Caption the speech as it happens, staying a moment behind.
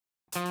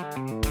So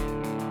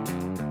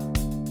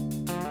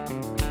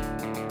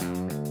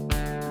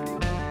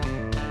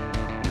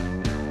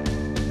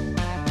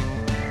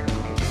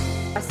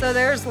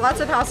there's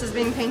lots of houses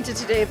being painted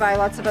today by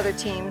lots of other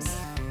teams.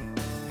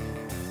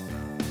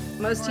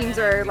 Most teams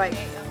are like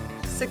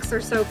 6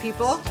 or so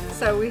people,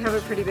 so we have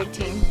a pretty big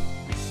team.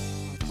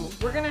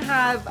 We're gonna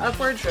have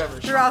upwards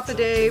throughout the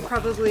day,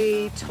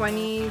 probably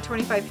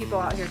 20-25 people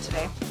out here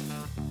today.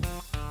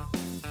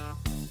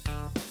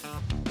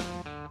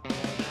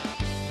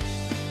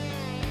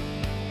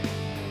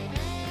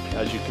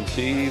 As you can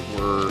see,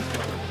 we're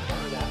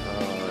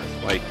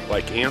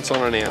like ants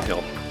on an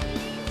anthill,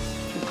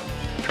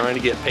 trying to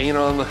get paint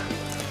on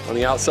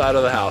the outside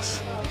of the house.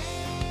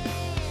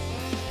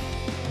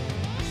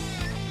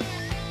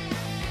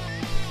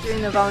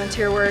 Doing the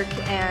volunteer work,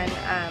 and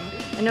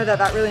I know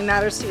that really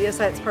matters to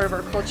ESI. It's part of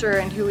our culture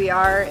and who we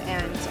are,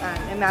 and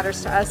it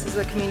matters to us as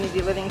a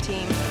community living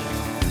team.